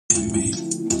and me.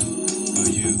 Are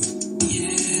you?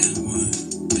 Yeah. One.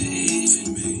 Baby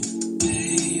me.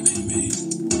 Baby me.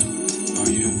 Are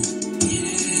you?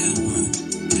 Yeah. One.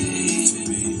 Baby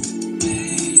me.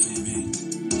 Baby me.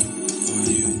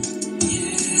 Are you?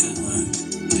 Yeah. One.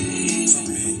 Baby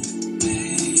me.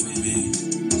 Baby me.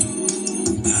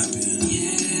 I've been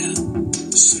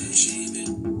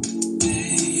searching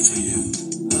for you.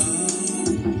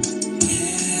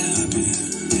 I've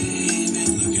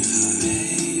been looking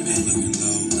high, looking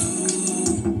low.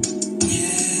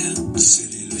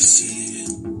 City to city,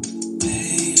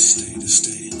 state to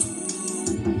state.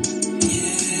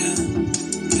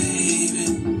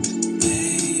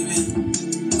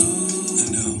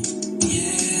 I know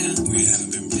we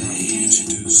haven't been properly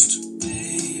introduced.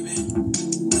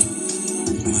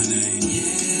 My name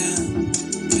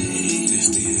is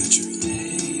Theatric.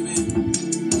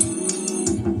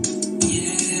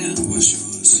 What's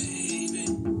yours?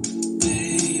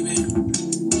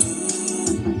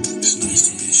 It's nice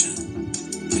to meet you.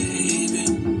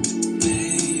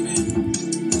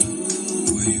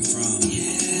 Where you from?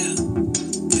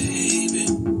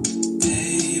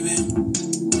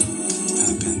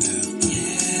 I've been there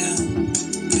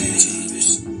many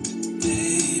times.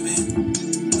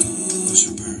 What's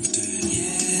your birthday?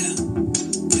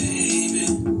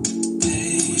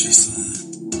 What's your sign?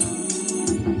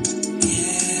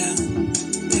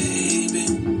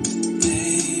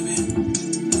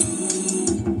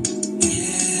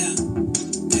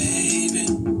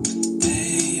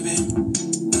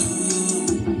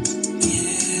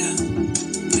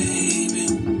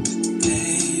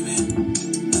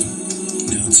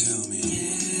 Now tell me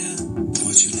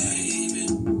what you like.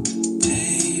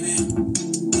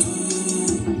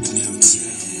 Now tell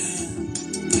me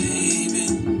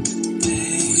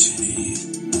what you need.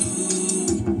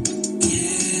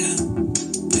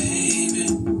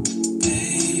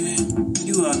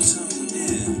 You are tuned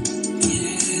in.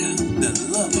 The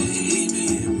love of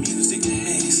weekend music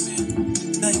mix.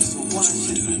 Thanks for What you wanna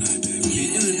watching. do tonight, If baby?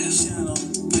 you're new to this channel,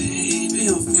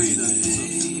 feel free to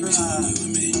subscribe, With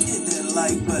me. hit that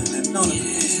like button and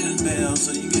notification bell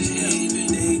so you can stay up to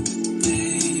date.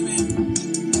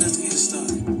 Let's get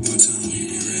started. What time will you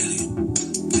be ready?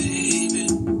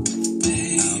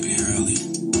 I'll be early.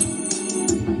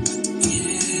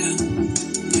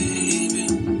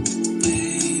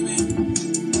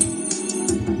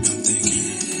 I'm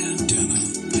thinking dinner.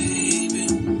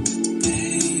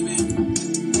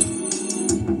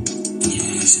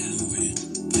 Let's move it.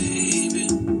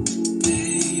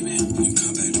 You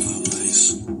come back to my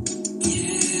place.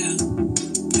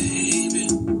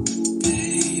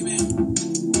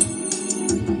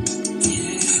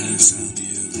 How that sound to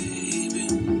you?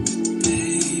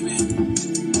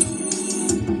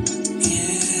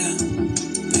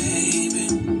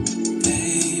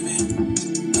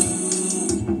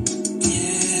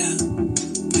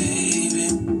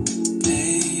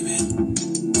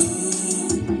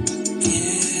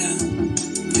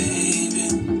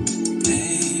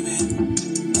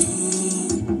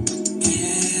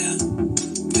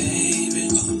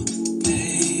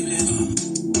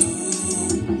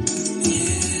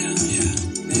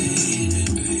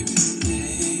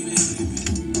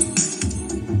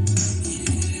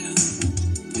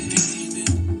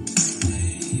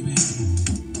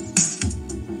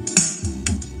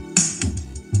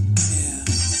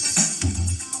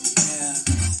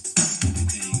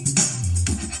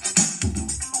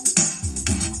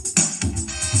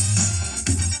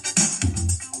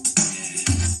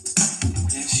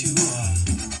 Yes, you are.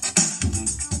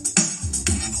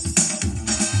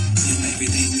 You're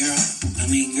everything, girl. I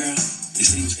mean, girl. It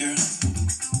seems, girl.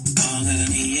 All that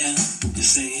I need, yeah. You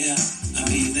say, yeah. I'll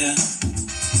be there.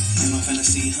 You're my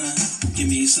fantasy, huh? Give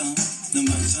me some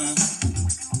numbers, huh?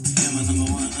 You're my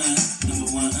number one, huh?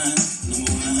 Number one, huh?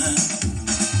 Number one, huh?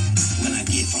 When I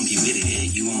get funky with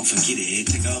it, you won't forget it.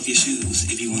 Take off your shoes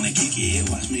if you wanna kick it.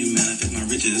 Watch me manifest my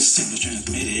riches. Signal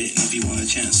transmitted. If you want a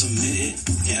chance, submit it.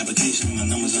 Your application, my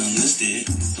number's unlisted.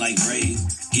 Like Brave,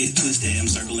 get twisted. I'm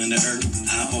circling the earth.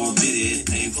 I orbit it.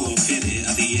 They forfeit it.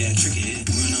 I theatric it.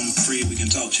 When I'm free, we can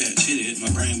talk, chat, chit it. My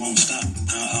brain won't stop.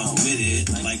 I'll with it.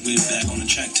 Like we're back on the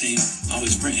track team.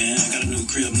 Always sprinting. I got a new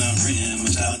crib, not renting. My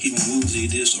style keep me woozy,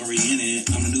 disoriented.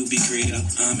 I'm a new beat creator.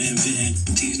 I'm inventing.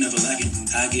 T's never lacking.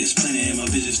 I get splinted. My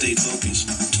vision stay focused.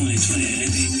 2020.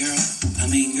 Anything, girl. I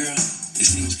mean, girl. It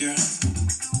seems, girl.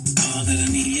 All that I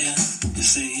need, yeah. You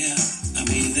say, yeah. I'll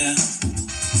be there.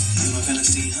 You're my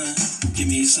fantasy, huh? Give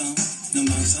me some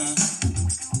numbers, huh?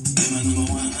 You're my number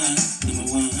one, huh? Number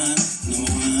one, huh?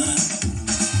 Number one, huh?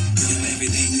 You're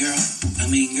everything, girl. I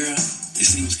mean, girl. It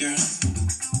seems, girl.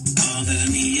 All that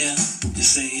I need, yeah. You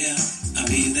say, yeah. yeah, I'll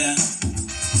be there.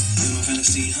 You're my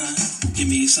fantasy, huh? Give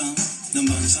me some, them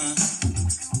buns, huh?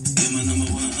 You're my number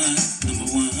one, huh? Number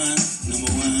one, huh?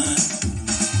 Number one, huh?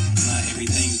 My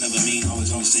everything's never mean, always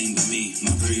on the scene with me.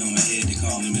 My pretty on my head, they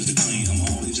call me Mr. Clean. I'm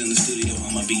always in the studio,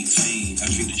 I'm a beat fiend. I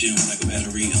treat the gym like a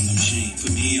battery on the machine.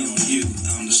 Put me on you,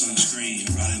 I'm the sunscreen.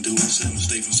 Riding through 7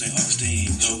 State from St.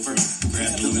 Augustine. Chauffeur,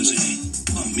 grab the limousine.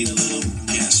 Pump me the little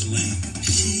gasoline.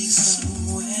 She's so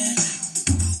wet,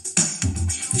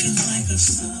 feels like a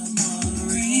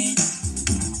submarine,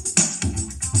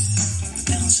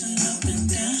 bouncing up and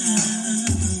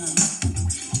down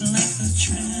like a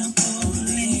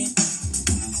trampoline.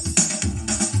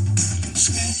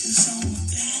 Scratches on the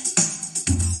back,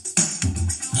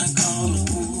 I call her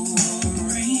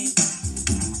Wolverine.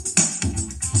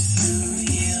 New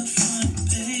Year front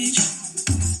page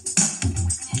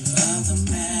of the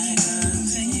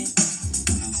magazine.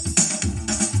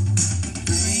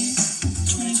 Green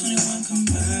 2021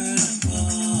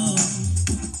 convertible,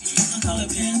 I call it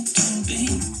Pinto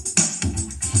Bean.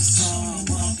 Saw her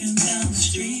walking down the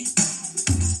street,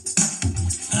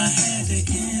 I had to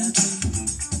enter,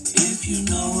 if you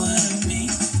know what I mean.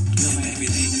 You're my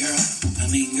everything, girl. I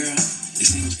mean, girl, it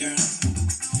seems, girl,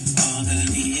 all that I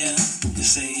need, yeah. You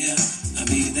say, yeah, I'll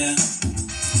be there.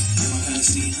 You're my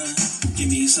fantasy, huh? Give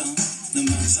me some,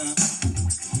 number some.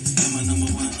 You're my number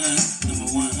one, huh? Number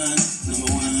one, huh? Number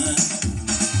one, huh?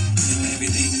 You're my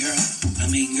everything, girl. I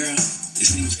mean, girl, it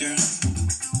seems, girl,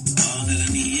 all that I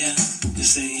need, yeah. You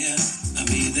say, yeah, I'll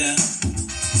be there.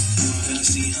 You're my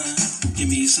fantasy, huh? Give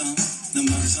me some,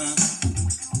 number some.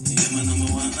 You're my number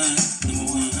one, huh? Number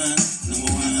one, huh?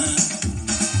 Number one, huh?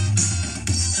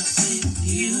 I fit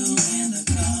you in the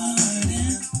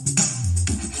garden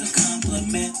to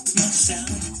compliment myself.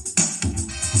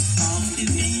 All the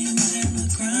beans in the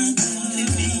grinder, the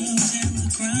beans in the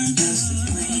grinder, just to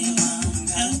clean my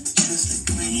palate, just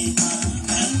to clean my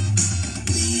palate.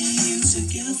 Me and you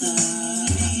together,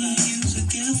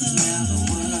 never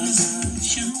was a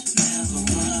chump, never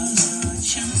was a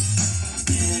chump.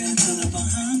 Heading to the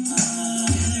Bahamas,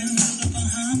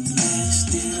 next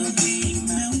it'll be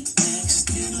melt, next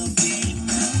it'll be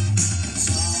melt. It's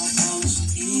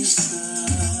almost Easter.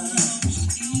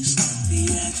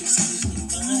 Theatric sees the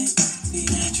bunny,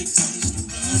 Theatric sees the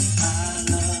bunny. I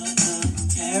love the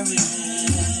carrot,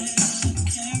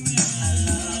 I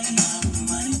love my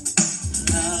money,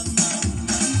 I love my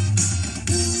money.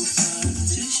 New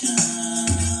position,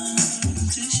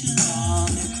 call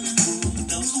it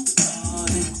bulldozer, call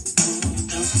it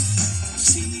bulldozer.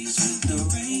 Seas with the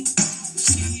rain,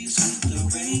 seas with the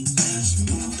rain. Let's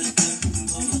move the dirt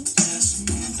over, let's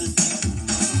move the dirt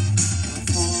over.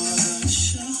 For the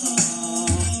show,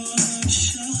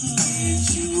 get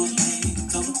you a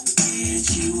makeover, get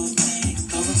you a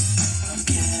makeover. I'm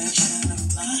catching a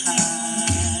fly,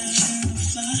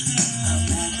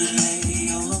 I'm at the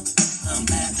layover, I'm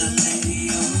at the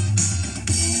layover.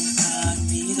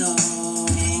 Incognito,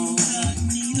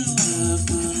 the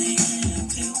bully and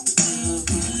pill, the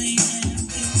bully and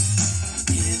pill.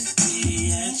 It's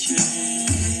theatric,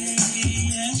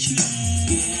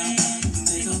 yeah, I'm about to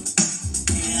take up,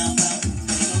 yeah, I'm about to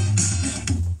take up.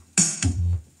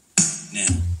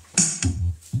 Now,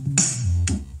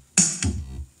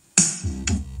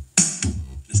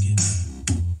 let's get it.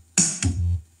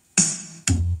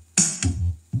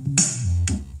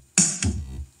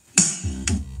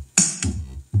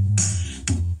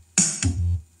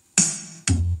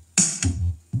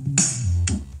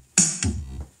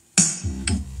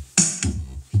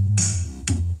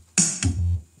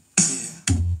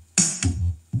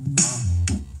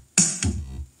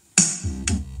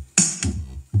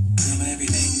 You're my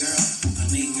everything, girl. I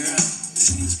mean, girl, this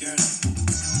means, girl,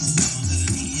 all that I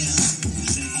need, yeah. You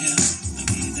say, yeah, I'll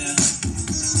be there.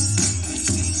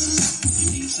 Fantasy, huh? You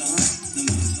need some,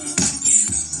 number some.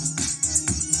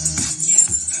 Yeah,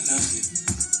 I love you.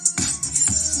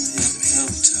 Head to toe,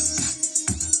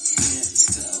 head to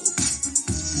toe.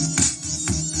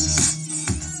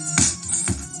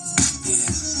 Yeah,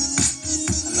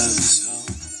 I love you so.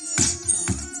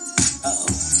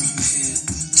 From head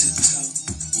to toe,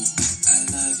 I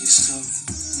love you so.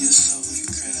 You're so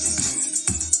incredible,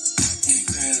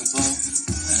 incredible.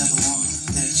 I never wanna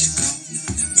let you go.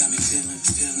 Got me feeling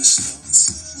stoked.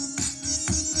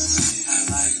 I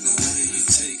like the way you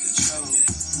take control.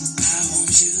 I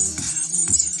want you,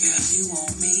 girl, you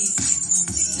want me.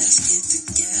 Let's get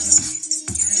together,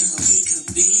 think what we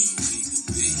could be.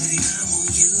 Baby, I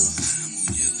want you,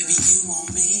 baby, you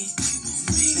want me.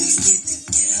 Let's get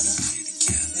together,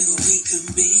 think what we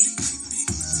could be.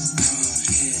 From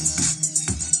head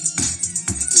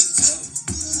to toe,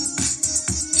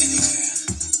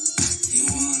 anywhere.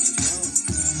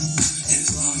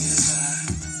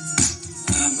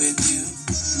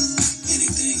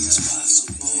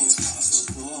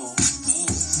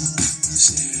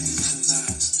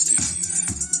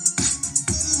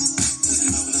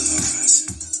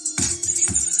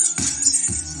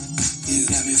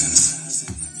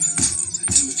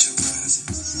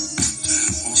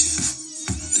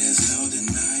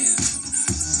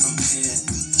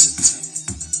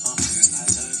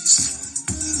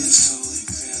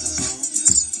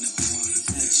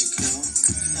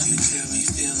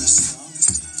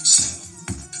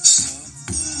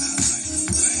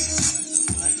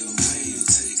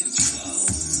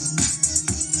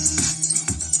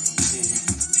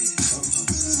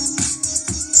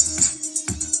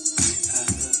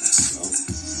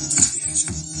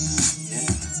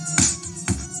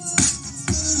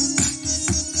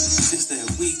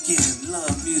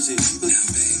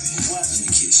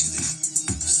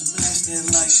 Said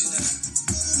like that.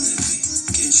 Let me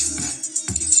get you wet.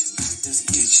 Just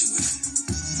get you wet.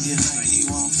 Yeah, like you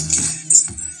won't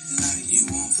forget. Like you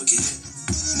won't forget.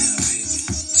 Now, baby,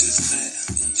 just let.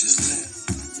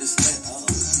 Oh,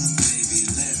 baby,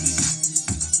 let me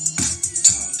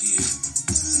talk to you.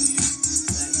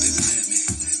 Baby, let me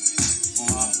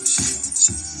walk with you.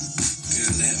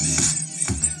 Girl, let me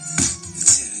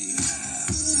tell you how.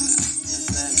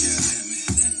 Girl,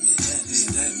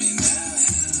 let me now.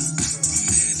 From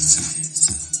head to toe.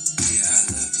 Yeah, I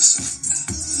love you so.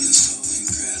 You're so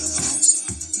incredible.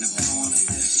 Never wanna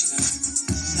let you go.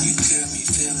 You got me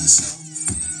feeling so.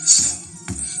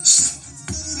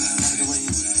 I like the way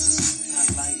you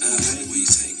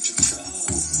take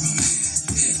control. From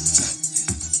head to toe.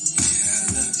 Yeah, I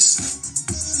love you so.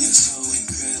 You're so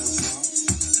incredible.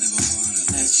 Never wanna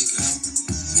let you go.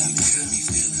 You got me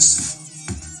feeling so.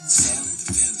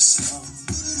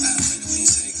 I like the way you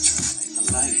take control. I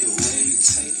like the way you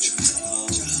take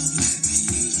control. Let me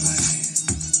use my hand.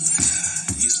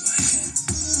 Use my hand.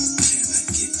 Can I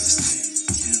get this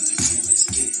thing? Can I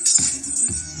get this thing?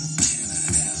 Can I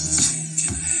have a chance?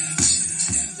 Can I have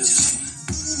this one?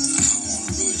 I don't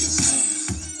wanna ruin your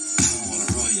plans. I don't wanna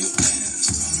ruin your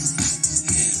plans.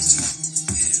 Head to toe.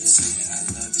 Yeah, I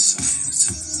love you so.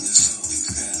 You're so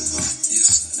incredible.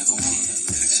 Never wanna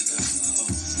let you go.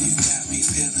 You got me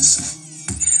feeling so.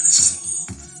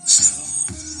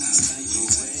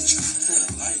 I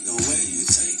like the way you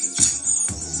take control.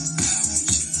 I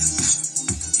want you.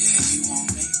 Yeah, you want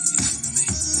me.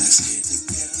 Let's get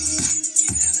together.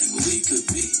 And what we could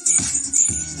be.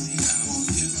 I want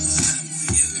you.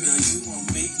 Girl, you want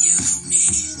me.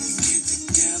 Let's get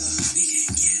together.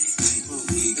 And what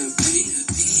we could be.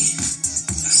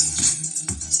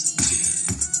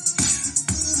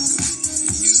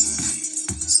 You want me.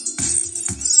 So good.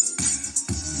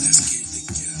 Let's get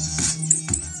together.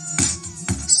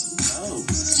 Oh,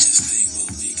 just think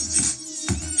what we could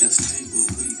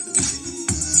be.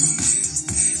 From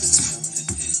head to toe.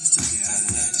 Yeah, I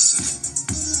love you so.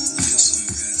 You're so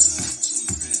incredible.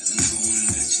 I never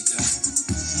wanna let you go.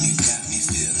 You got me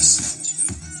feeling so.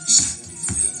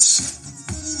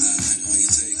 I like the way you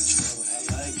take control. I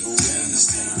like the way you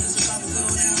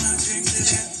take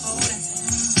control.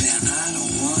 Man, I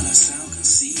don't wanna sound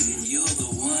conceited. You're the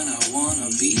one I wanna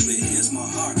be, but here's my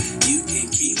heart. You can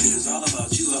keep it. It's all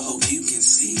about you. I hope you can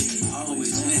see it.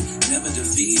 Always win, never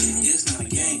defeated. It's not a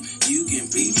game. You can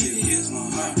beat it. Here's my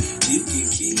heart. You can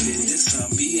keep it. This can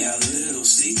be our little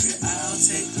secret. I'll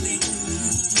take the lead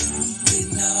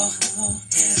with no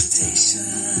hesitation.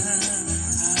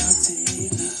 I'll take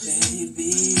it,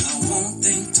 baby. I won't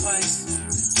think twice.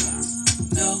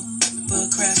 No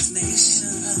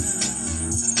procrastination.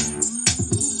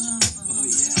 Oh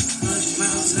yeah, 100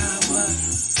 miles an hour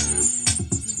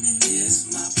is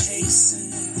my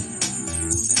pacing.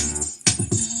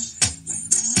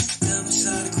 Double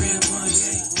shot of Grand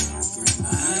Marnier.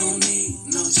 I don't need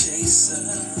no chaser.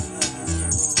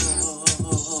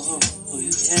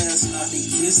 Yeah, sloppy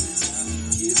kisses.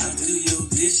 I do your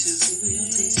dishes.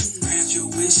 Grant your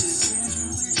wishes.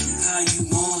 How you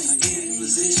want it, in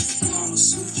position. Kama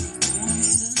Sutra.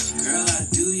 Girl, I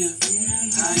do ya.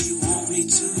 How you want me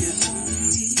to ya.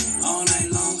 All night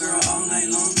long, girl,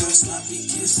 sloppy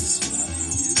kisses.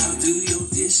 I'll do your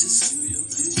dishes.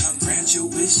 I'll grant your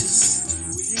wishes.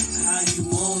 How you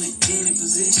want it, any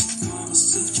position. Kama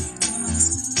Sutra.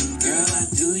 Girl, I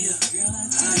do ya.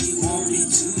 How you want me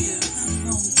to ya.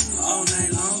 All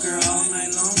night long, girl,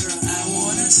 I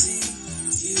wanna see.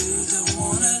 You don't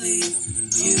wanna leave.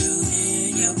 You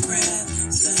in your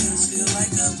presence feel like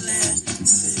a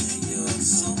blessing. You're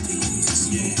so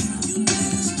peace. Yeah, you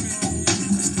last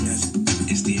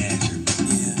it's Theatric.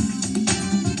 Yeah.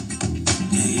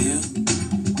 Yeah,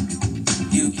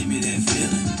 you give me that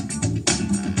feeling.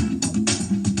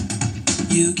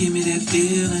 You give me that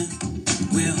feeling.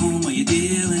 Where home are you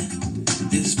dealing?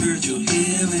 This spiritual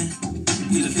healing.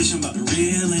 You the fish, I'm about to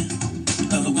reeling.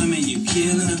 Other women, you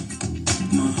killing them.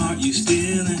 My heart, you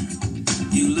stealing.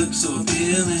 You look so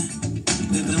appealing.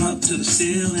 Lift them up to the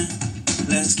ceiling.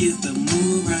 Let's get the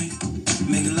mood right.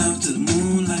 Make love to the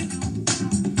moonlight.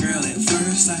 Girl, at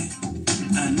first sight,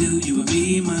 I knew you would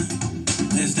be mine.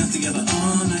 Let's dance together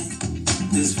all night.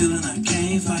 This feeling I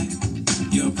can't fight.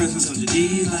 Your presence such a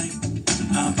delight.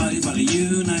 Our body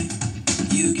unite.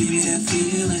 You give me that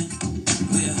feeling.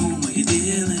 Where home are you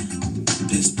dealing?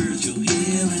 This spiritual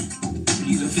healing.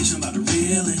 You the fish, I'm about to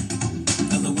reeling.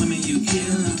 Other women you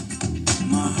killing.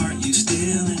 My heart you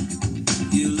stealing.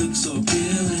 You look so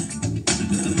appealing.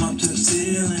 Lift them up to the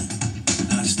ceiling.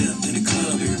 I stepped in the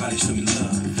club, everybody show me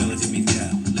love. Fellas hit me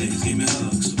down, ladies gave me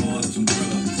hugs. Boys some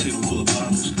drugs, table full of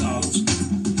bottles,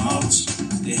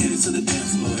 headed to the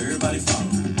dance floor. Everybody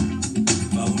follow.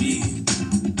 Follow me.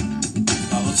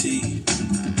 Follow T.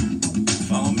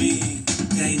 Follow me.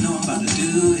 They know I'm about to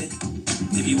do it.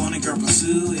 If you want it, girl,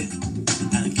 pursue it.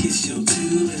 I kiss your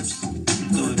two lips.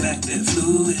 Throw it back that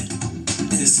fluid.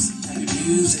 This happy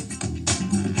music.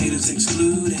 Haters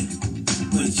excluded.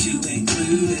 But you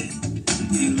included.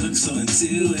 You look so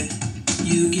into it.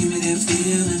 You give me that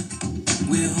feeling.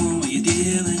 We're home when you're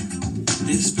dealing.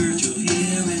 This spiritual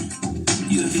healing.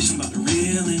 You the fish about the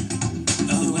reeling.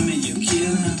 Other women you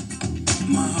killing.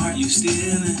 My heart you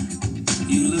stealing.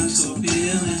 You look so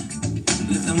appealing.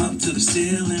 Lift them up to the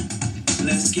ceiling.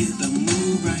 Let's get the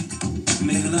mood right.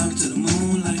 Make love to the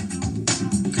moonlight.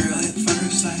 Girl at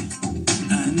first sight,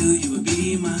 I knew you would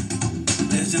be mine.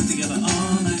 Let's jump together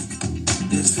all night.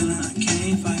 This feeling I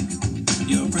can't fight.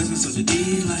 Your presence such a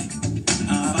delight.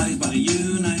 Our bodies about to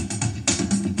unite.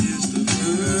 It's the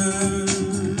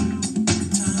first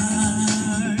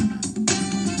time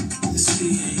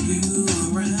seeing you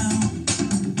around.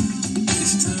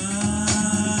 It's time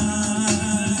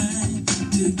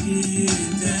to get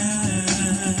it down.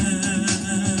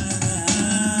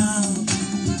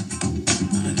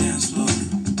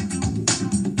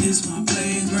 It's my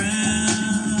playground.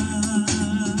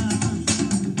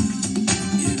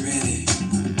 Get ready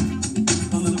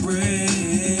for the breakdown.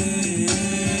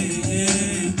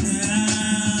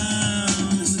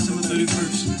 It's December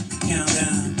 31st,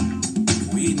 countdown.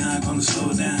 We not gonna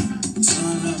slow down.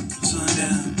 Sun up, sun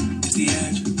down. It's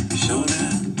Theatric,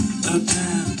 showdown.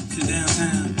 Uptown to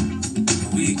downtown.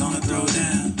 We gonna throw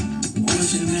down.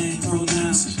 What's your name?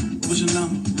 Pronounce it. What's your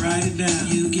number? Write it down.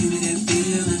 You give me that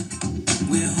feeling.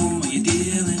 We're home when you're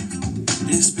dealing.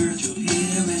 This spiritual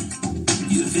healing.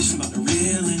 You the fish about the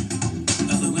reeling.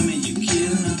 Other women you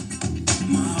killing.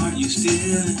 My heart you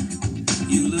stealing.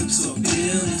 You look so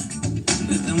appealing.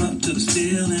 Lift them up to the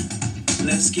ceiling.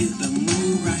 Let's get the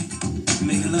mood right.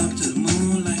 Make love to the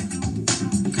moonlight.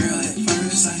 Girl at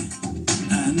first sight,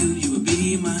 I knew you would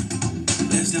be mine.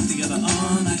 Let's jump together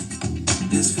all night.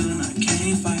 This feeling I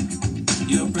can't fight.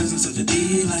 Your presence such a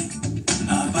delight.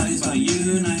 Our bodies about to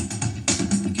unite.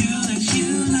 Girl, let's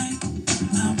unite.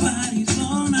 Our bodies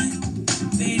all night.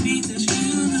 Baby, let's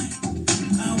unite.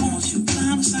 I want you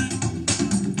by my side.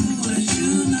 Ooh, let's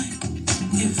unite.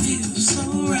 It feels so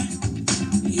right.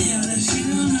 Yeah, let's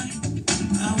unite.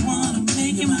 I wanna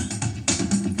make you mine.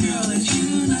 Girl, let's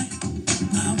unite.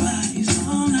 Our bodies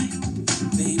all night.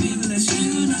 Baby, let's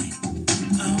unite.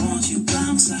 I want you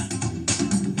by my side.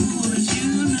 Ooh, let's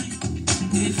unite.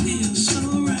 It feels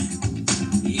so right.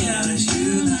 Yeah, let's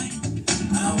unite.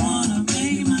 I wanna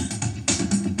make mine.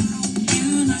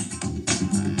 Unite.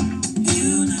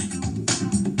 Unite.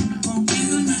 Won't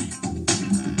unite.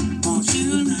 Won't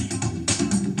unite.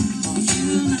 Won't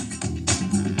unite.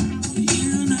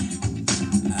 Unite.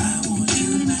 I want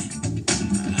you tonight.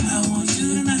 I want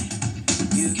you tonight.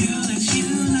 You girl, let's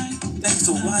unite. Thanks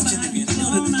for watching. If you're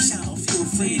new to the channel, feel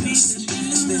free to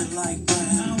smash that like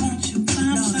button. I want you by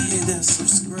my Don't side. hit that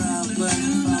subscribe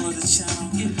button. Follow the channel.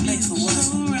 Thanks for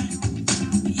watching.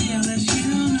 Yeah, let's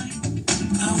unite.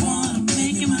 I wanna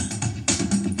make you mine.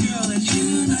 Girl, let's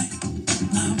unite.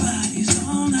 Our bodies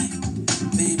all night.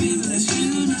 Baby, let's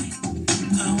unite.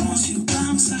 I want you by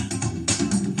my side.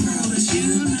 Girl, let's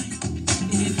unite.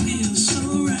 It feels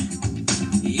so right.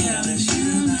 Yeah, let's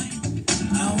unite.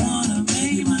 I wanna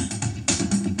make you mine.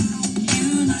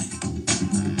 Unite.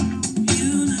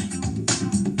 Unite.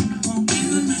 Won't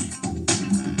unite.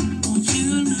 Won't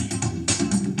unite.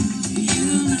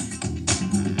 Unite.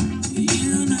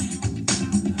 Unite.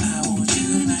 I want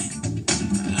you tonight.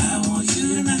 I want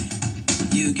you tonight.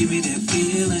 You give me that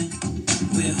feeling.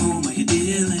 We're home when you're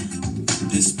dealing.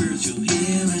 This spiritual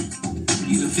healing.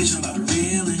 You the fish about the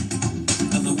reeling.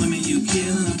 Other women you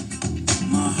killing.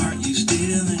 My heart you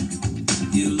stealing.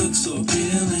 You look so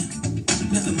appealing.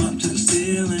 Lift them up to the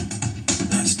ceiling.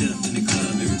 I stepped in the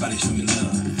club. Everybody show me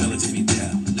love. Fellas gave me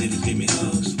dap. Ladies gave me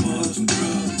hugs. Boys some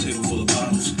drugs. Table full of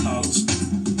bottles. Collars.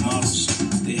 Models.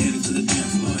 They headed to the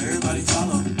dance floor. Everybody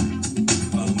follow.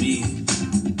 Follow me.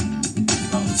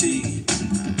 Follow T.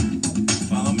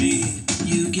 Follow me.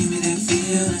 You give me that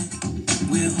feeling.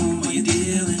 We're home when you're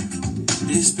dealing.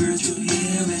 This spiritual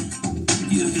healing.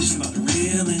 You the fish about the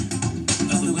reeling.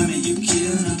 Other women you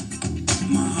killing.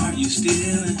 My heart you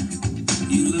stealing.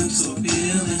 You look so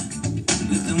appealing.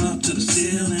 Lift them up to the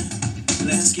ceiling.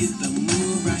 Let's get the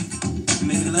mood right.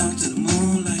 Make love to the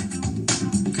moonlight.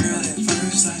 Girl at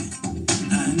first sight,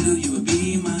 I knew you would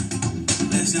be mine.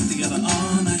 Let's jump together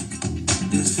all night.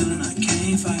 This feeling I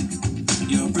can't fight.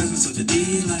 Your presence such a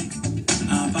delight.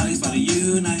 Our bodies about to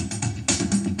unite.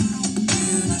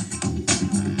 Unite.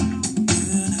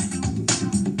 Unite.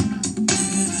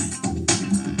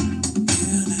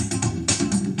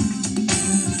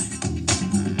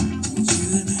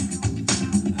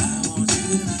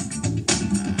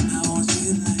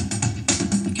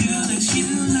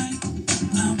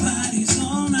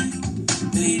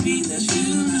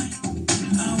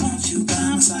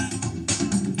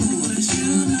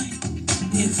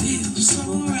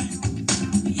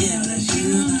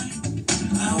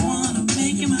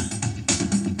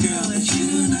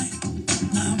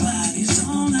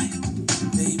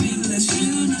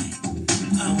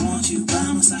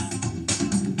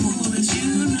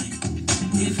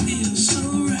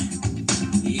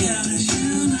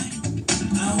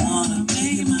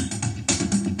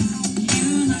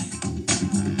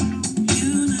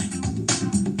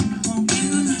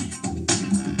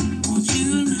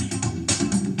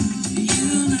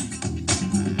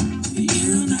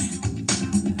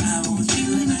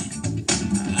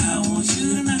 want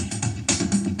you tonight.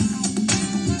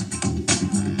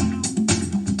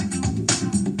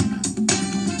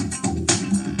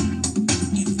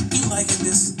 You liking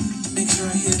this mix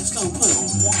right here? So put a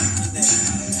 1 in there.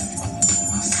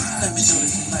 Let me know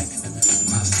that you like it.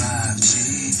 My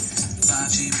 5G,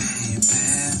 5G baby.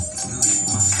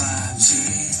 My 5G,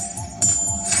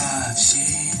 5G,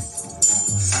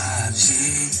 5G,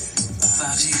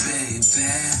 5G baby.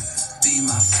 Be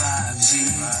my 5G,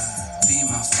 be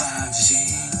my 5G,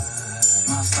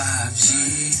 my 5G,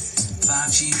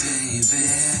 5G baby.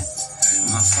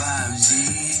 My 5G,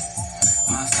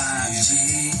 my 5G,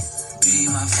 be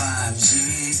my 5G,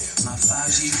 my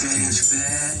 5G baby.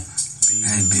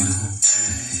 Hey beautiful,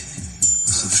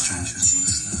 what's up stranger?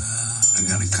 I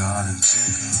got a garden,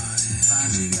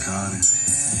 you need a garden.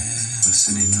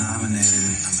 Vicinity nominated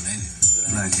me,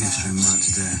 Black History Month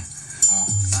today.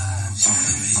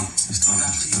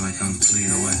 Feel like I'm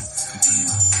clean away.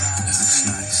 That's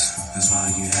nice, that's why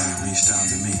you haven't reached out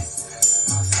to me.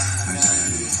 I got a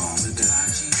new phone today.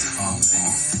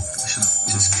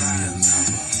 Just give me a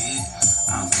number,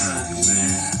 I'll plug you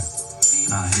in,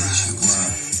 I'll hit you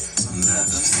up, and let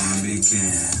the fun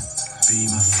begin. Be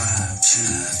my 5G,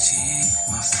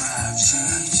 my 5G,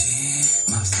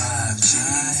 my 5G,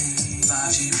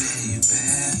 5G baby.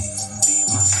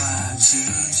 My 5G,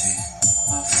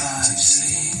 my 5G,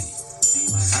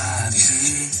 my 5G,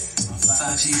 my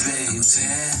 5G baby.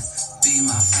 Be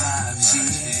my 5G,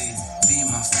 be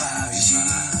my 5G,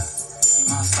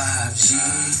 my 5G,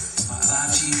 my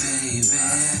 5G baby.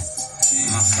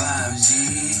 My 5G,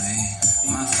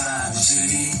 my 5G.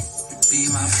 Be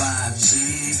my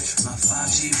 5G, my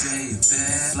 5G baby.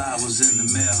 Flowers in the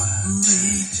mail,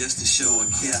 just to show I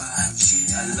care.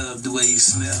 I love the way you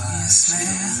smell. No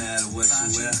matter what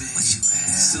you wear,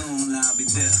 soon I'll be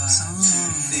there.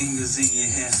 Fingers in your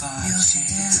hair, the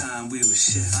time we were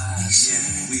share.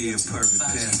 Yeah, we a perfect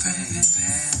pair.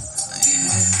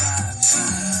 My 5G,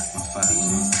 my 5G, my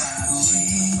 5G,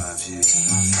 my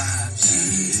 5G,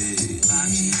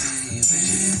 5G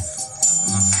baby.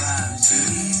 My 5G.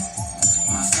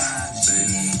 My 5G,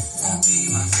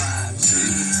 be my 5G,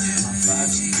 my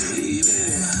 5G baby.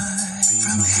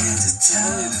 From head to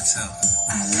toe,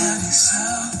 I love you so.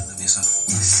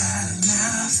 Inside and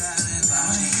out, I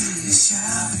wanna hear you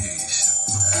shout.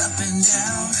 Up and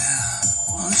down,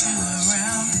 want you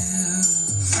around.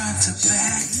 Front to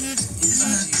back, is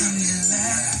nothing you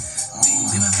lack.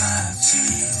 Be my 5G,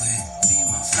 be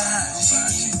my 5G,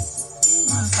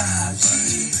 my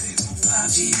 5G,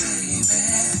 5G baby.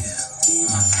 Be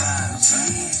my 5G,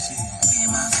 be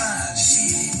my 5G,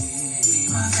 be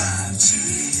my 5G,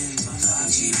 my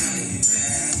 5G baby.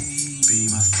 Be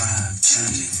my 5G,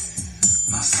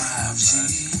 my 5G,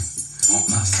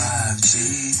 my 5G,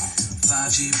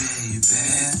 5G baby.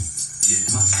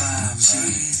 My 5G,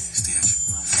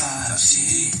 5G,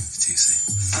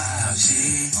 5G,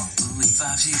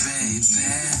 5G baby.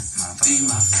 Be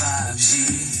my 5G,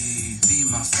 be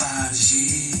my 5G,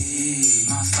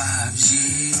 my 5G.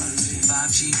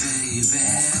 5G baby,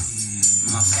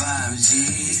 my 5G,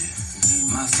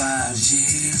 my 5G,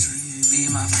 be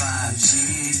my 5G,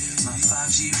 my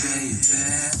 5G baby.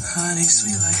 Honey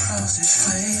sweet like frosted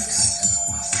flakes,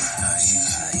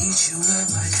 I eat you up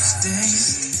like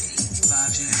steak.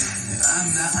 5G baby, I'm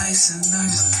the icing on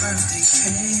your birthday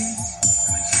cake.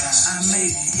 I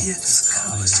make hits,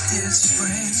 colors this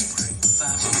break.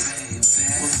 5G baby,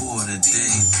 before the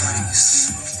day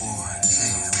breaks,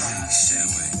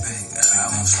 I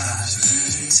won't stop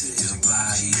till your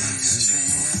body aches.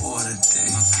 Before the day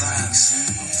breaks,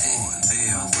 before they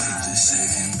awake, just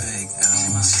shake and bake. I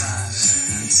won't stop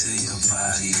until your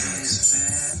body aches.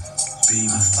 Be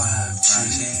my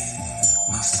 5G,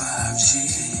 my 5G,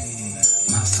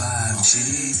 my 5G,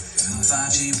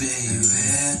 5G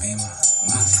baby.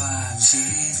 My 5G,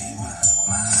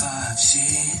 my 5G,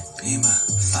 be my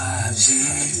 5G,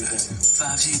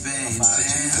 5G baby.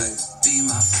 Be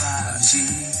my 5G.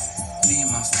 Be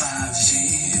my 5G,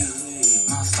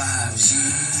 my 5G,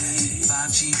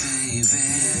 5G baby.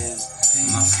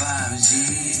 My 5G,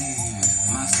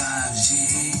 my 5G,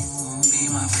 be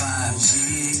my 5G,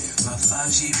 my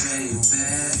 5G baby.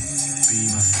 Be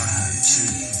my 5G,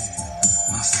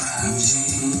 my 5G,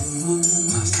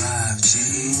 my 5G,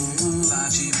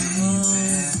 5G baby.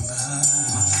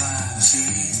 My 5G,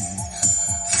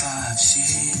 5G,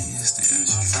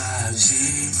 5G,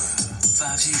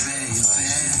 5G baby.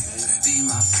 Be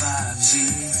my 5G,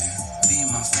 be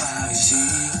my 5G,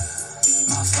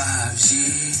 my 5G,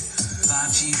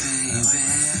 5G baby.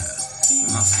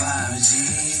 My 5G,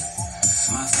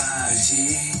 my 5G,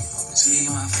 be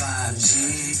my 5G,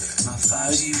 my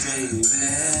 5G baby.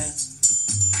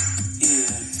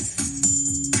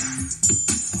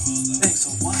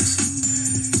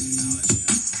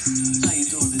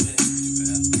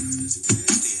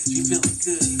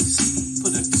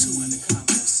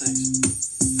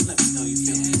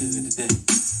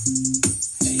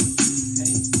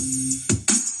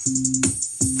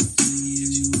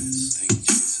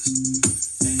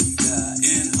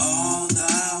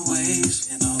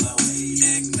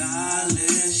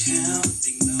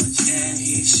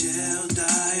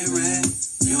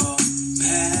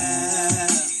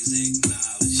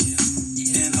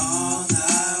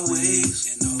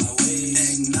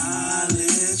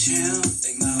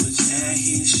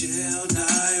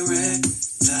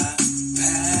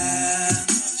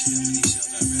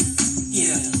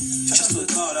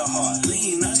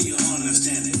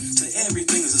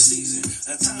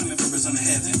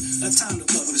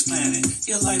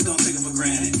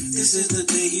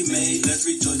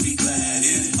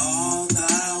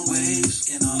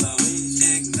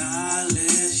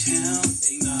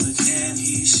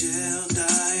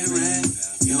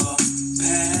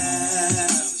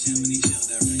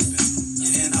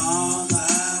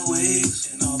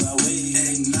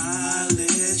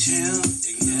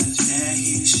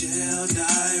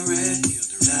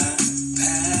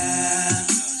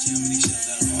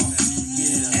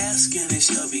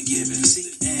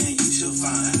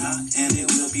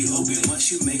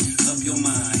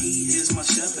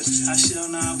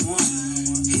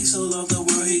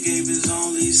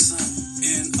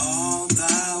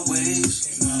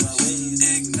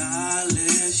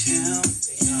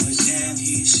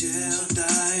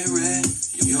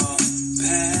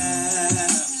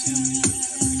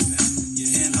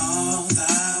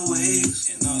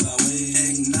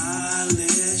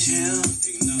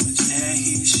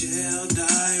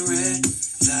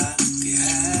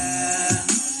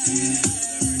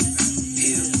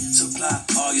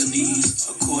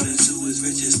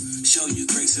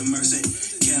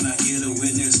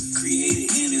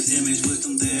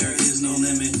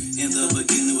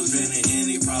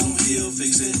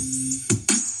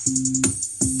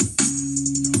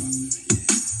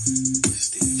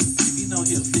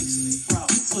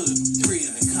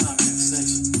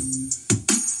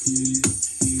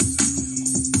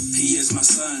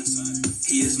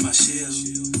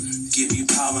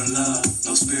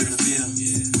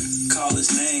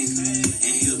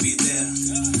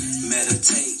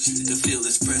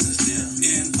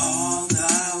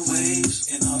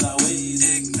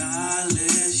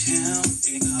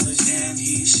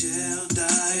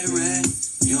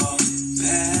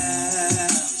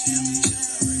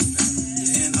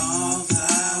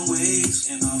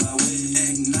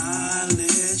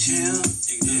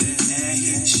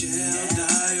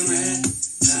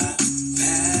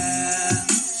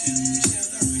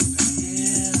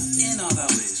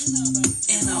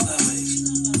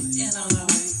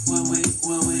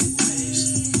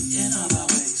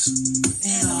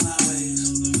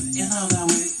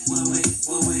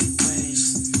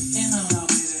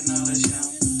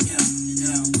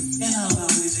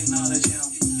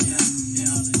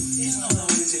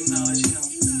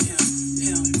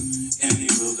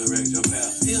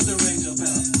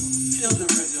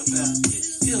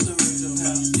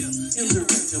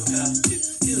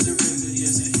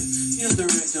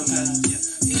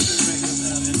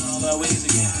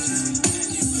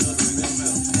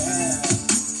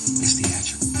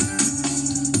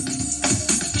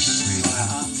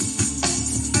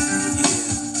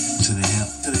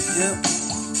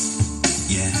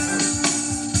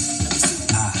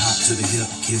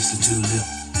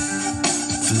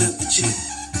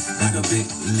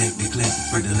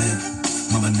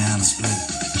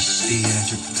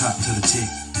 Theatric, top to the tick.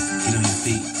 Get on your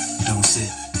feet, don't sit.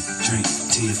 Drink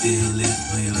till you feel lit.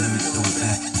 Play a limit, throw it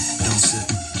back, don't sit.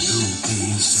 Ooh,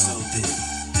 you so thick.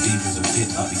 Deep as a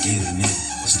pit, I'll be getting it.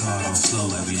 Start off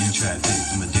slow, every in traffic.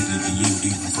 I'm addicted to you,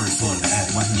 deep from first floor to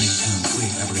attic. Why you make it come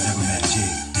quick? Never magic.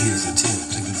 Here's a tip,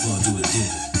 take the floor, do a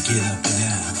dip. Get up and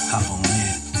down, hop on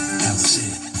it, have a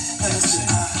sip.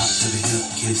 I hop to the hip,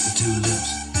 kiss the two lips.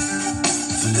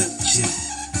 Flip the chip.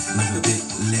 Like a big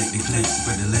leg, they click,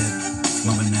 break the leg,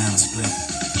 my banana split.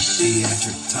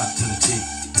 Theatric, top to the tick.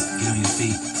 Get on your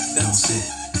feet, don't sit.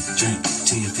 Drink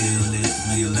till you feel lit.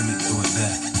 Know your limit, throw it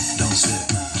back, don't sit.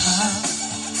 Hop,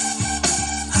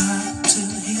 hop to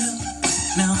the hip.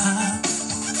 Now hop,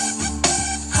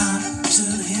 hop to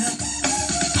the hip.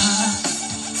 Hop,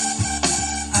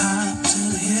 hop to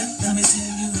the hip. Let me see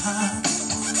you hop.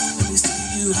 Let me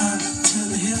see you hop to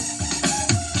the hip.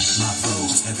 My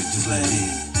flow's epic, just let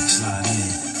it. Slide in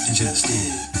and just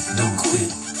did. Don't quit.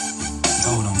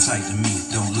 Hold on tight to me.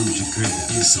 Don't lose your grip.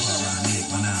 You're so ironic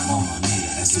when I'm on my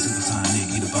neck. That's the super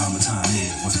tonic. Eat a bomb of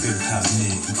tonic. My spirit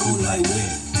cosmic and cool like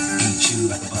wet. Eat you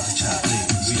like a box of chocolate.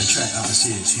 We attract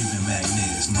opposites. Human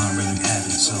magnets. My rhythm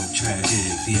habit so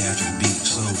tragic. Theatric beat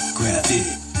so graphic.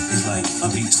 It's like a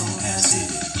beat on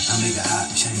acid. I make it hot,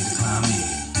 change the climate.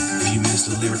 If you miss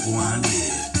the lyric, well, I'm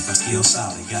dead. My skill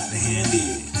solid, got the hand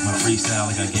it. My freestyle,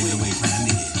 like I gave it away,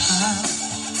 planned it.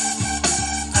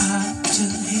 Hop to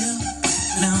the hill.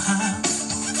 Now hop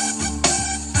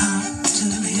to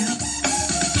the hill.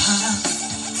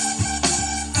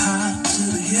 Hop to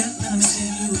the hill. Let me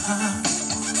see you hop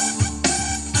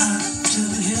to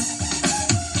the hill.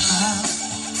 Hop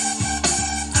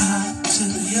to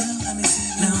the hill. Let me see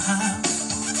you now hop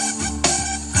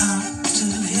to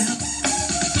the hill.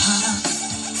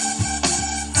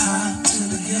 Hop to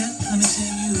the hill. Let me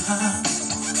see you hop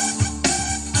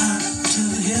to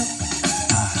the hill.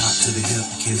 I hop to the hip,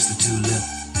 kiss the tulip,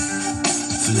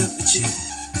 flip the chick,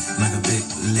 like a big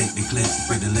lick, the clip,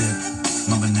 break the lip,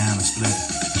 my banana split,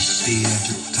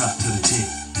 theatric, top to the tick,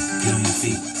 get on your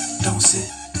feet, don't sit,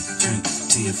 drink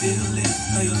till you feel lit,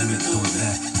 know your limit, throw it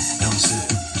back, don't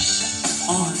sit.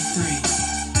 On 3,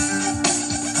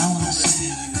 I wanna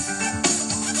see you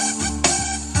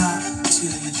hop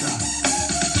till you drop.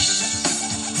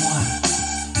 1,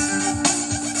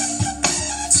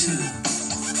 2,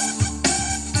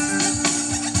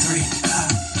 3,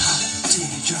 hop till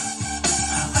you drop.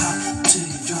 Hop till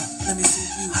you drop. Let me see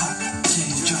you hop till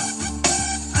you drop.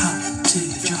 Hop till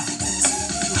you drop. Let me see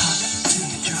you hop till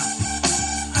you drop.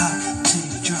 Hop till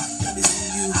you drop. Let me see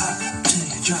you hop till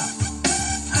you drop.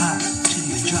 Hop till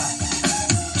you drop.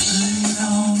 Put it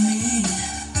on me,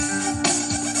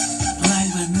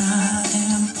 like but not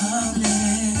in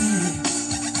public.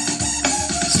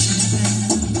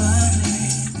 Sipping bubbly,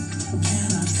 can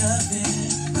I cup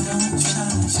it? Don't try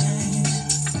to change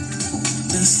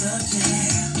the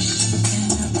subject.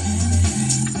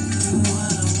 Independent, do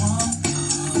what I want.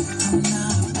 I'm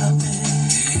not a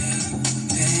puppet.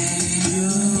 Hey, you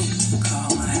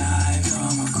caught my eye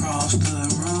from across the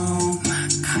room.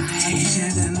 I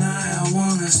can't deny I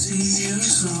wanna see you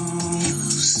soon.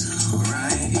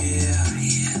 Right here,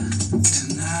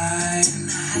 tonight.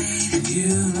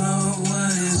 You know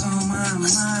what is on my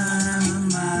mind.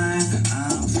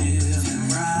 I'm feeling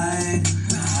right.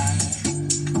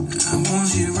 I want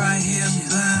you right here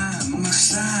by my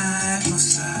side.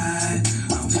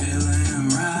 I'm feeling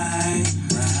right.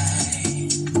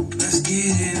 Let's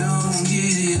get it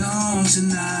on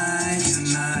tonight.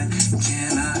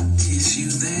 Can I kiss you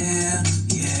there?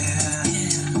 Yeah.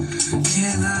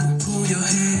 Can I pull your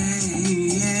hair?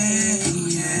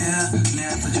 Yeah.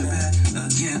 Now put your back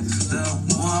against the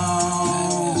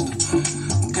wall.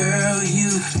 Girl, you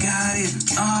got it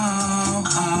all.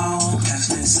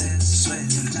 Passion says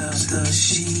sweating up the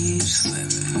sheets.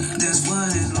 That's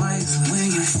what it's like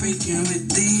when you're freaking with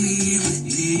these.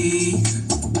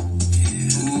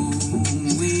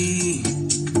 Ooh-wee.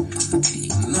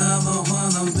 Love over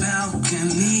the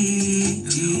balcony,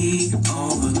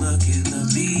 overlooking the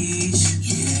beach.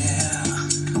 Yeah.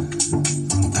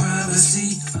 Privacy,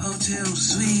 hotel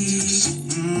suite.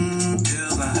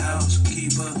 Tell the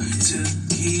housekeeper to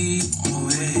keep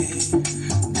away.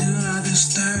 Do not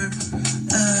disturb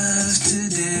us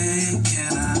today.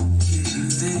 Can I kiss you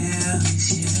there?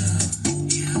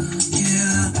 Can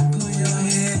I pull your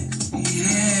hair?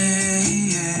 Yeah.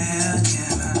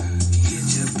 Can I get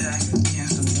your back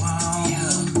against the wall?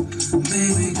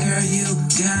 Baby girl, you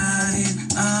got it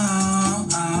all.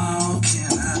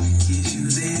 Can I kiss you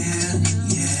there?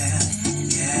 Yeah.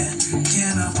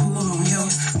 Can I pull on your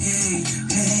hey,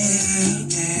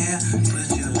 yeah. Put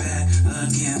your back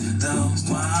against the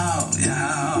wall,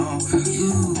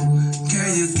 Ooh,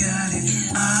 girl, you got it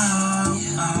all.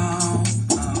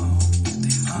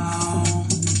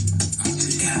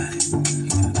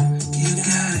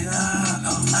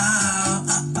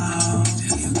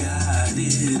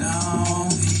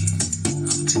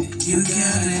 You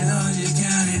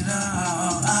got it all.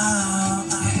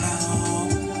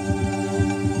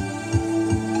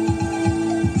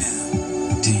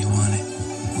 Do you want it?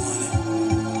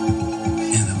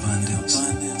 In abundance.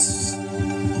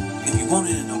 If you want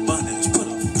it in abundance, put a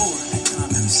 4 in the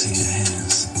comments. Let me see your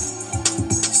hands.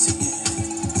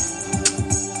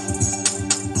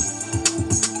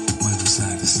 Wiggle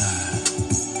side to side.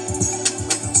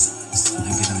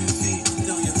 And get on your feet.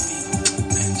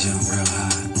 And jump real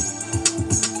high.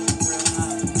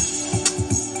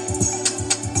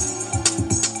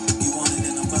 You want it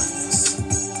in abundance.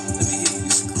 Let me hear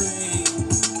you scream.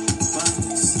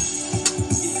 Abundance.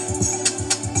 Yeah.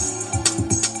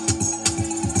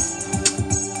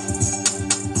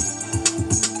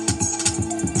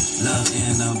 Love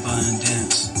in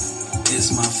abundance. It's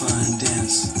my fun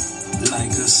dance.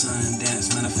 Like a sun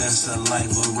dance. Manifest a life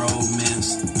of romance.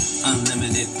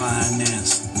 Unlimited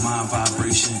finance. My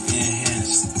vibration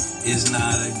enhanced. It's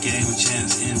not a game of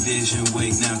chance. Envision,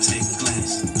 wait, now take a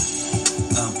glance.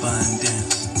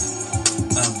 Abundance,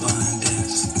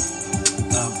 abundance,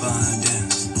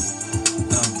 abundance,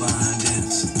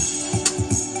 abundance.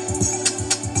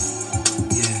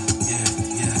 Yeah,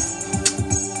 yeah, yeah.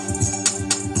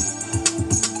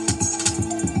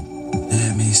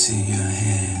 Let me see your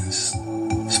hands,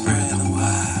 spread them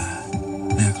wide.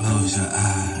 Now close your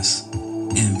eyes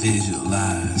and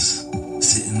visualize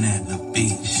sitting at the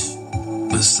beach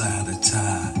beside the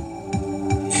tide.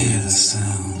 Hear the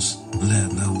sounds, let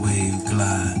the wave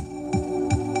glide.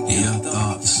 Your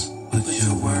thoughts, put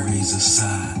your worries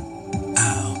aside.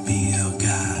 I'll be your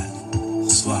guide.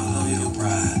 Swallow your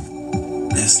pride.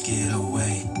 Let's get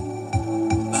away.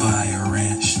 Fire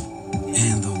ranch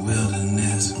in the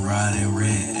wilderness, riding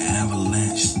red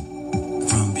avalanche.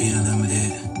 From being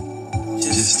limited,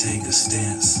 just take a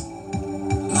stance,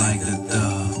 like a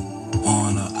dove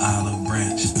on an olive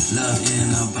branch. Love in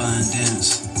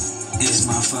abundance is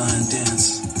my fun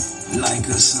dance. Like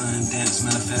a sun dance,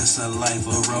 manifest a life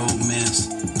of romance.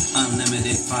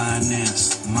 Unlimited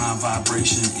finance, my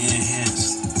vibration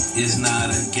enhanced. It's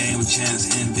not a game of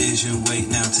chance. Envision, wait,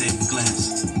 now take a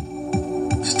glance.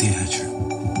 It's Theatric,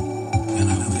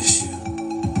 and I wish you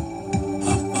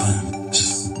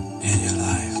abundance in your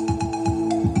life,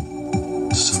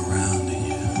 surrounding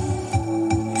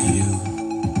you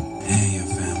and your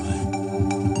family.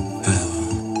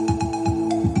 Forever.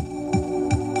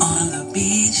 On the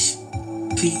beach,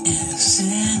 feet in the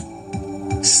sand,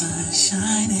 sun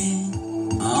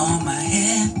shining on my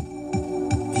head.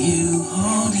 You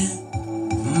holding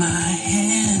my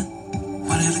hand.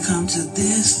 Whatever come to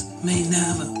this, may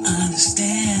never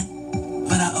understand,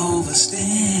 but I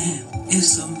overstand.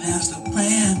 It's a master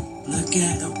plan. Look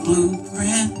at the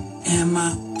blueprint and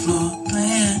my floor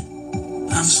plan.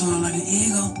 I'm soaring like an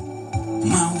eagle,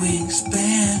 my wings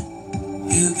span.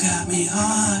 You got me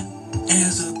hard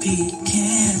as a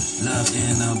pecan. Love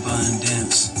in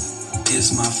abundance,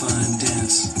 it's my fun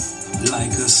dance.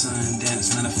 Like a sun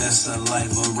dance, manifest a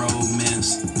life of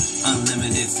romance.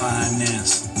 Unlimited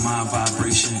finance, my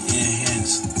vibration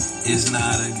enhanced. It's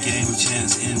not a game of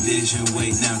chance. Envision,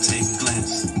 wait, now take a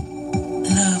glance.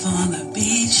 Love on the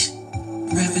beach,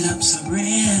 wrap it up some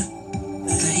red.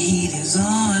 The heat is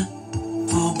on,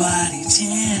 full body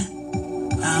tan.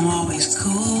 I'm always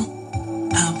cool,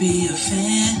 I'll be a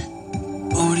fan.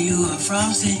 Order you a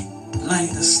frosty,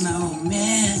 like the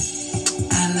snowman.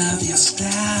 I love your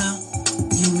style,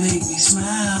 you make me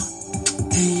smile.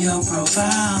 In your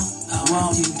profile, I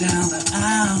walk you down the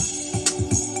aisle.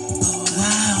 Oh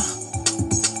wow,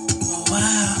 oh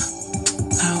wow,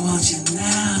 I want you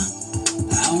now,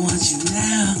 I want you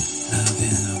now. Love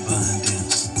in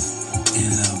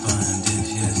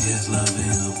abundance, yes, yes, love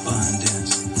in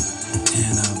abundance,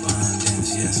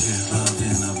 yes, yes, love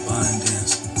in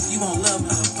abundance. You want love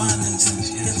in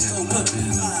abundance, Yes, yes, love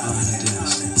in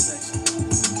abundance,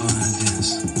 abundance,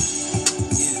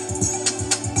 Yeah.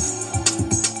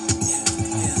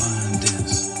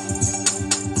 abundance,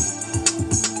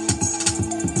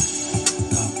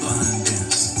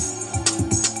 abundance.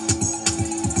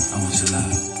 I want your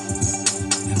love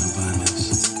in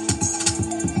abundance.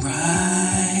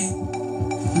 Right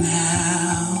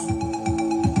now,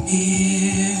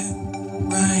 here,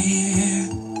 right here,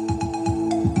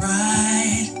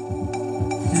 right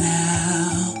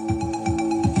now,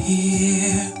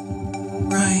 here,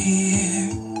 right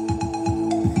here.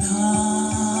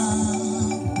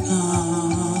 Come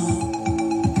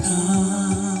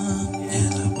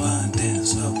In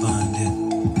abundance,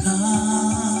 abundant.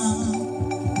 come.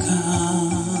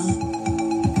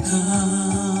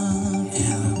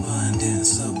 In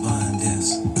abundance,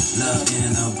 abundance. Love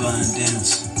in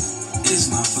abundance is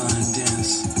my fun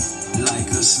dance. Like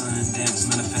a sun dance,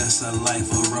 manifest a life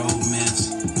of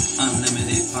romance.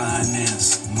 Unlimited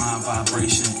finance, my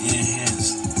vibration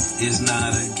enhanced. It's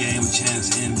not a game of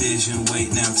chance. Envision,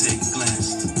 wait, now take a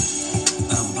glance.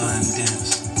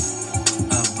 Abundance,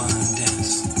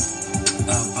 abundance,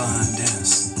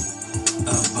 abundance,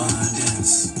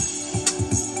 abundance.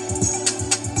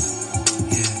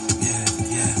 Yeah,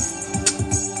 yeah, yeah.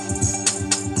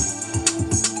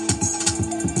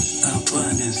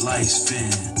 Abundance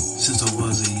lifespan since I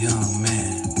was a young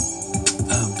man,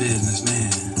 a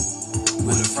businessman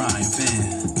with a frying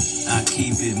pan. I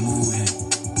keep it moving,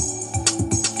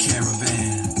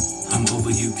 caravan. I'm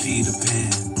over you, Peter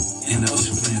Pan.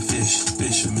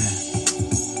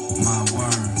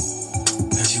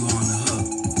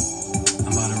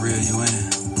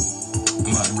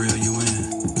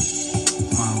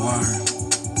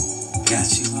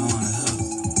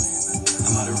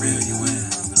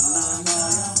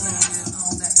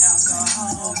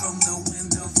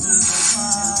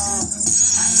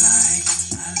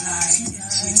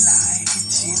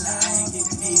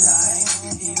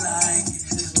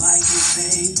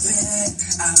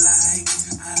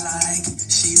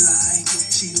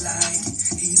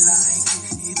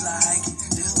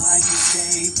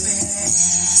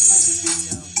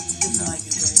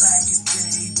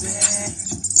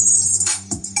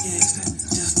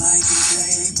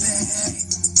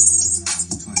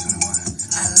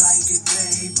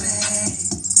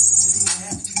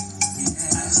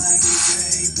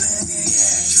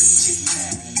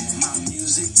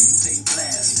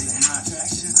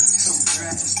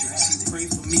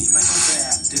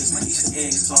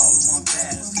 eggs all in one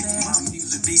basket. My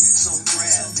music be so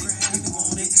graphic. If you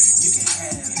want it, you can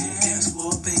have it. Dance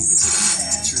floor, baby, to the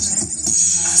mattress.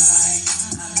 I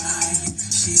like it.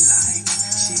 She like it.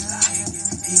 He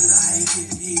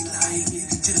like it.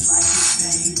 Just like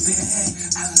it, baby.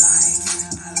 I like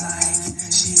it.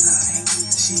 She like it.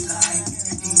 He like it.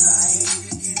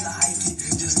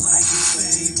 Just like it,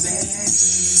 baby.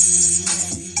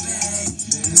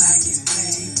 Like it,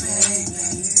 baby.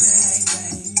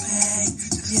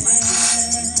 Just like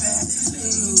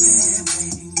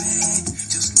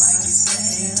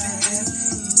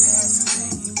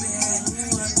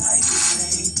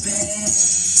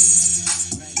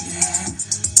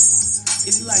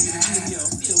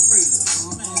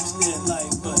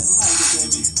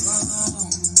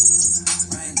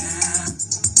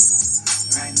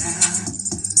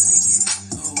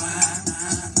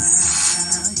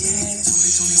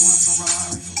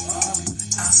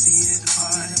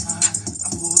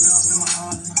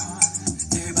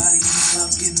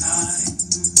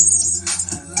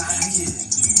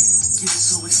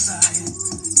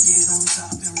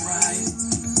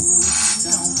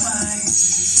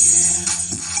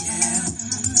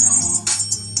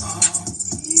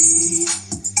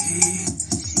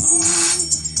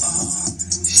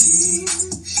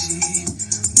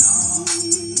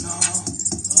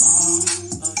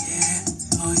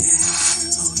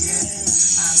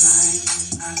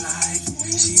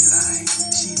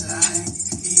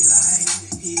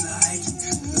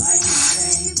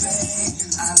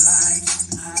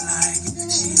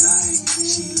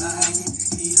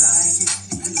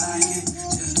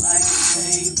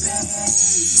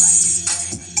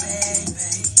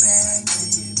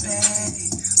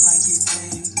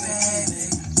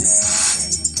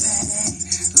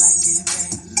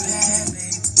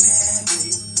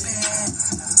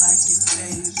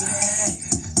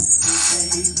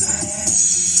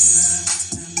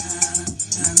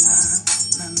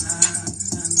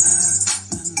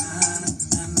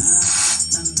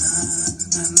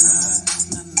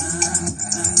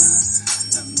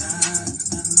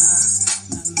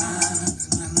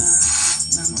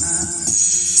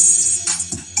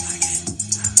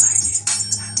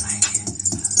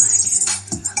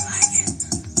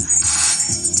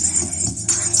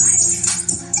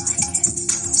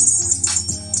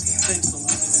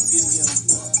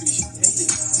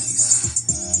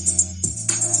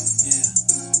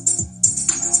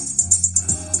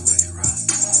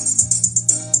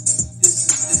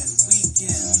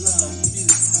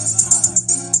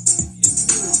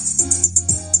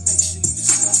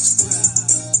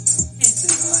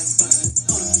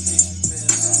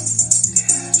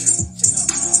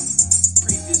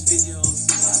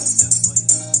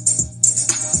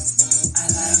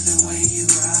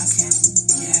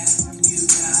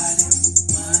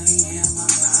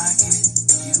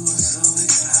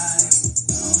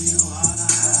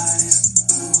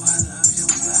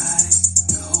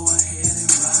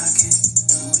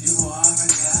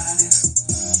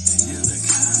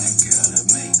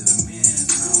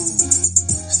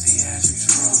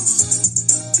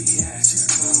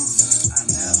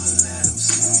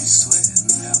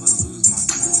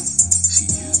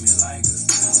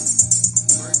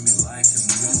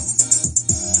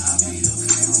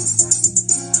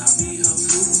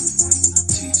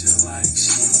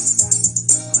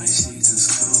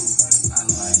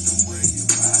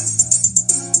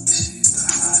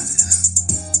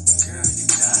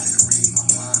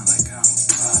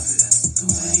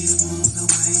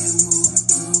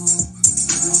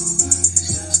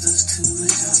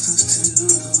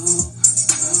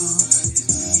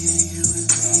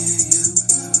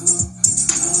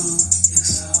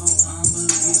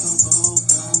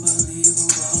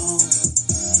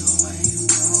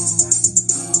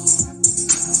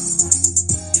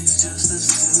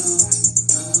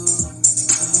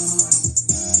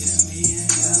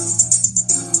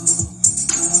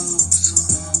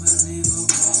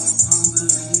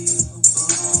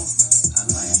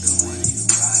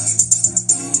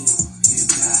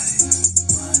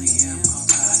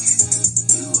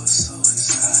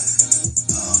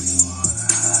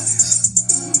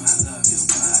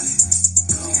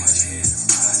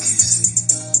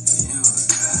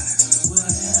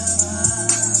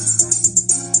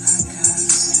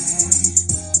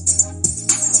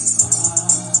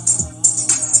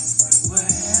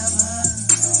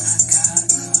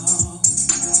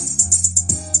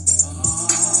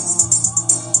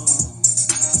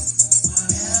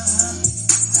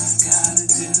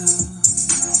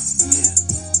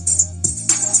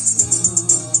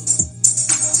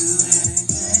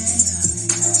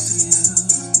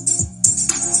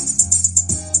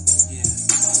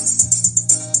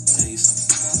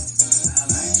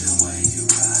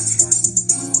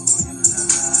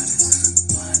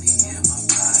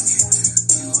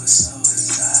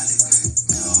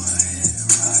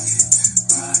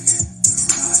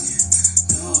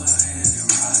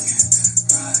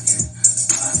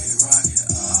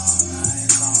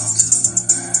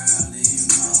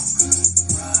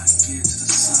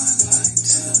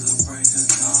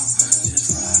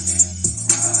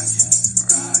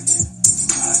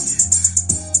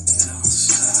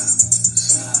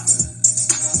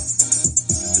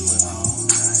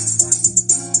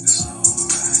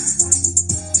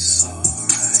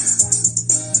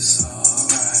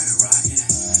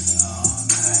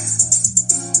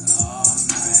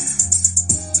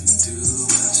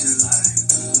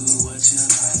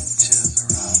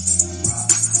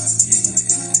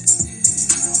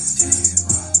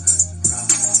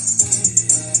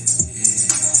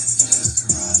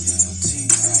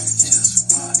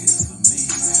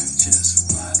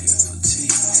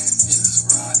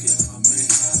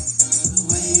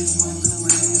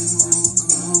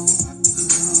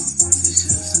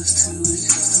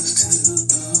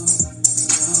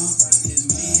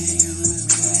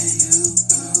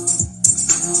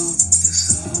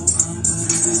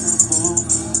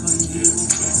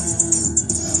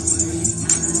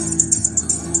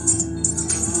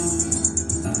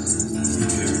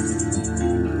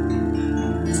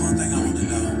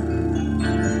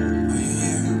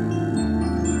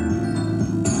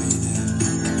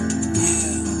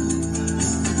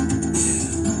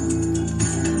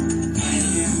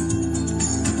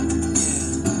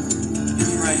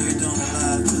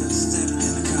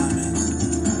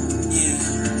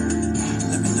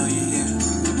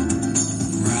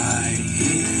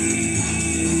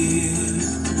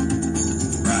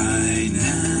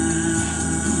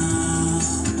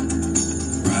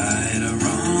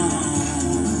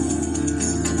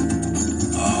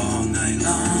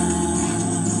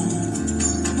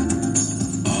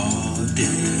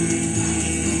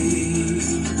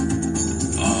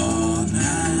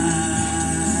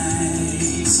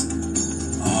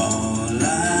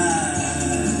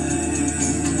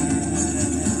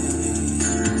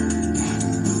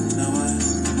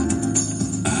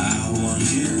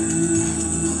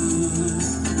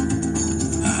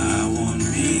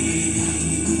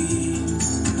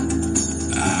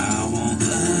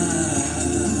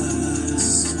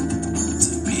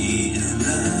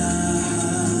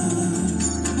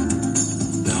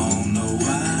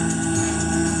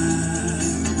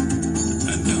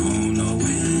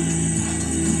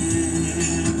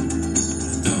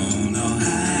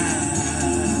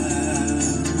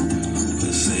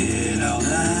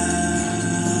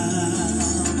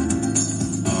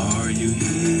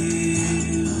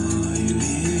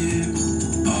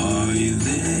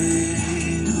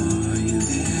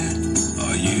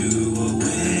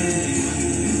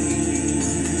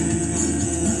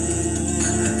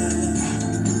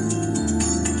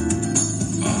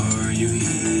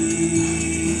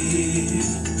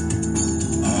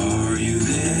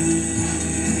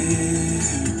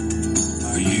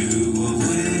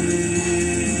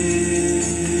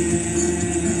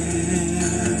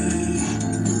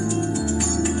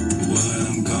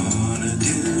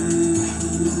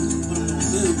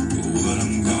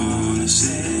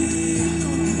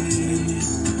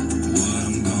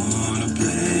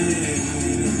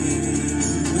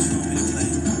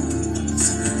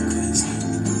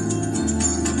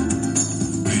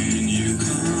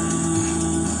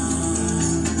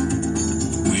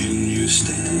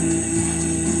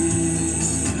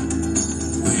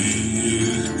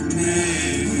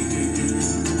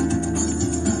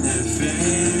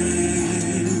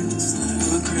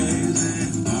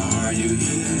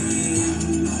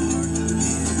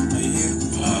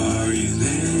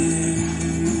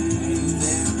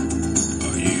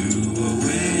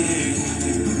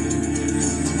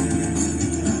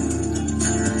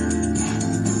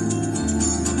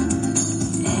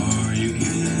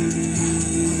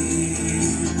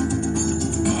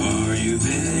you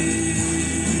there.